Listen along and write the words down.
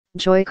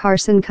Joy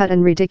Carson cut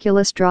an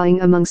ridiculous drawing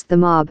amongst the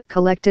mob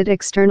collected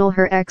external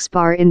her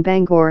ex-bar in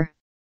Bangor.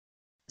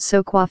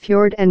 So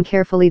coiffured and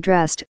carefully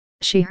dressed,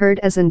 she heard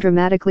as an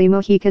dramatically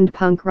mohicaned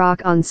punk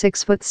rock on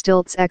 6-foot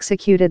stilts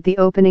executed the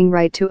opening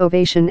rite to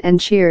ovation and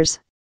cheers.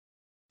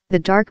 The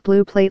dark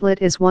blue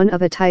platelet is one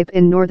of a type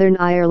in Northern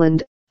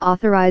Ireland,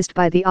 authorised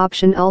by the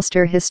Option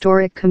Ulster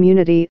Historic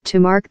Community to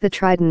mark the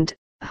Trident,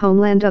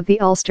 homeland of the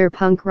Ulster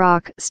punk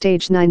rock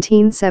stage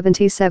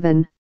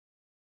 1977.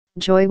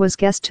 Joy was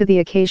guest to the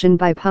occasion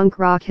by punk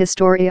rock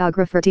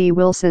historiographer D.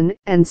 Wilson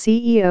and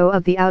CEO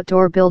of the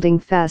Outdoor Building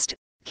Fest,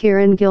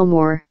 Kieran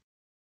Gilmore.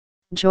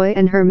 Joy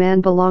and her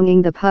man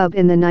belonging the pub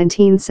in the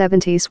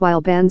 1970s while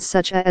bands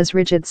such as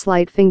Rigid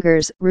Slight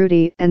Fingers,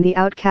 Rudy and the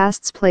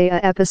Outcasts play a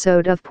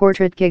episode of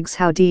Portrait Gigs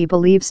how Dee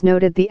believes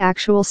noted the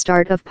actual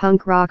start of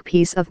punk rock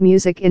piece of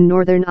music in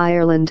Northern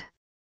Ireland.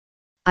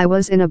 I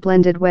was in a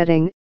blended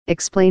wedding,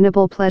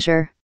 explainable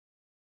pleasure.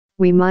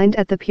 We mind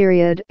at the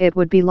period it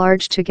would be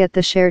large to get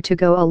the share to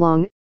go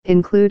along,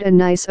 include a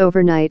nice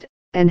overnight,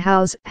 and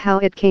how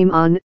it came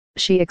on,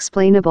 she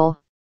explainable.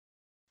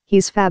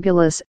 He's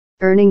fabulous,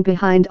 earning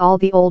behind all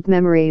the old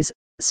memories,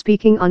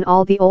 speaking on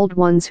all the old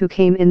ones who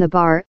came in the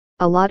bar,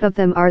 a lot of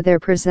them are there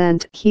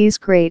present, he's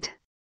great.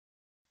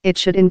 It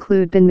should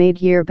include been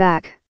made year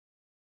back.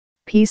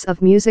 Piece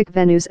of music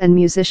venues and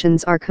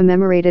musicians are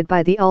commemorated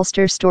by the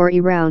Ulster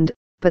Story Round,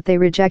 but they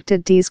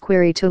rejected Dee's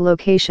query to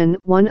location,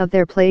 one of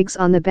their plagues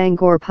on the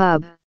Bangor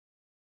pub.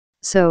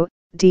 So,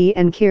 Dee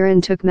and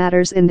Kieran took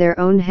matters in their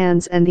own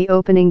hands and the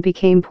opening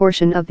became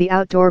portion of the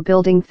Outdoor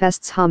Building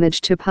Fest's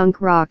homage to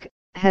punk rock,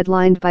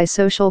 headlined by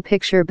Social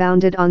Picture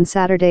bounded on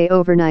Saturday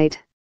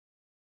overnight.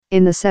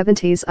 In the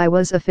 70s I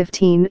was a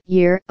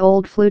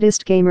 15-year-old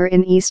flutist gamer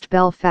in East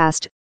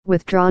Belfast,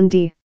 with drawn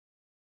D.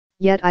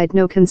 Yet I'd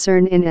no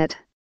concern in it.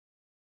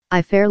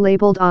 I fair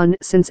labelled on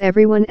since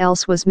everyone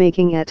else was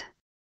making it.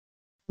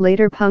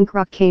 Later punk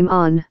rock came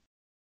on.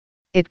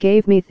 It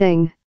gave me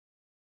thing.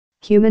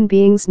 Human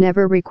beings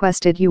never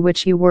requested you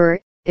which you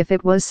were, if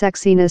it was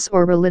sexiness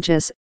or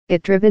religious,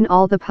 it driven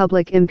all the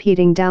public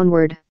impeding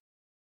downward.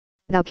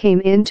 Thou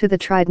came into the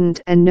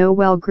Trident and know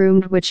well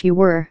groomed which you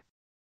were.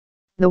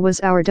 Tho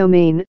was our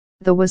domain,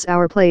 tho was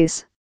our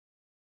place.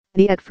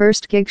 The at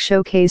first gig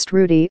showcased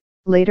Rudy,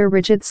 later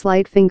Rigid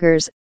Slight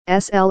Fingers,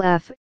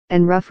 SLF,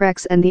 and Rough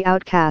Rex and the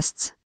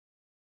Outcasts.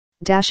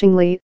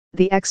 Dashingly,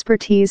 the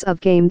expertise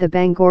of Game the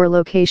Bangor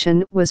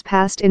location was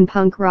passed in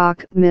punk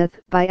rock myth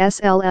by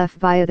SLF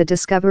via the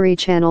Discovery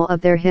Channel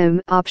of their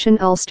hymn Option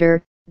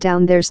Ulster,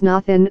 Down There's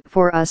Nothin'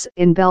 for Us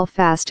in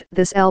Belfast,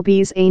 this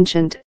LB's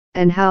ancient,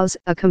 and how's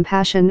a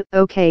compassion,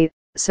 okay,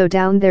 so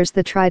down there's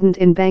the Trident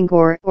in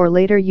Bangor or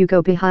later you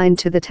go behind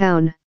to the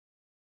town.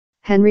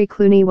 Henry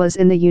Clooney was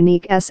in the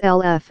unique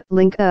SLF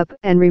link-up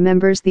and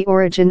remembers the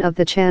origin of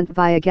the chant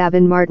via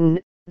Gavin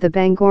Martin, the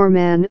Bangor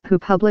man who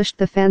published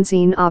the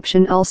fanzine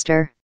Option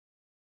Ulster.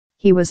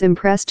 He was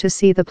impressed to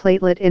see the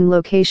platelet in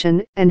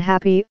location and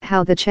happy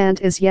how the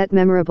chant is yet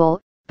memorable,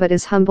 but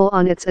is humble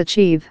on its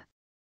achieve.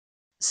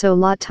 So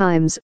lot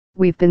times,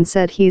 we've been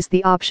said he's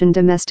the option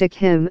domestic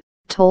hymn,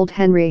 told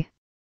Henry.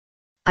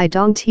 I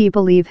don't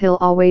believe he'll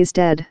always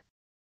dead.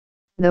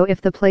 Though if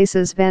the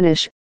places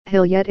vanish,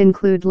 he'll yet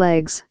include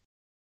legs.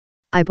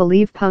 I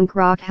believe punk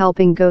rock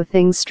helping go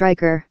things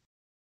striker.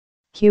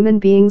 Human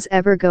beings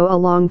ever go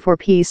along for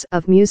piece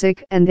of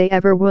music and they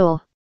ever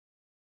will.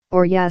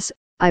 Or yes,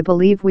 I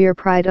believe we're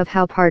pride of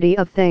how party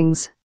of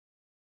things.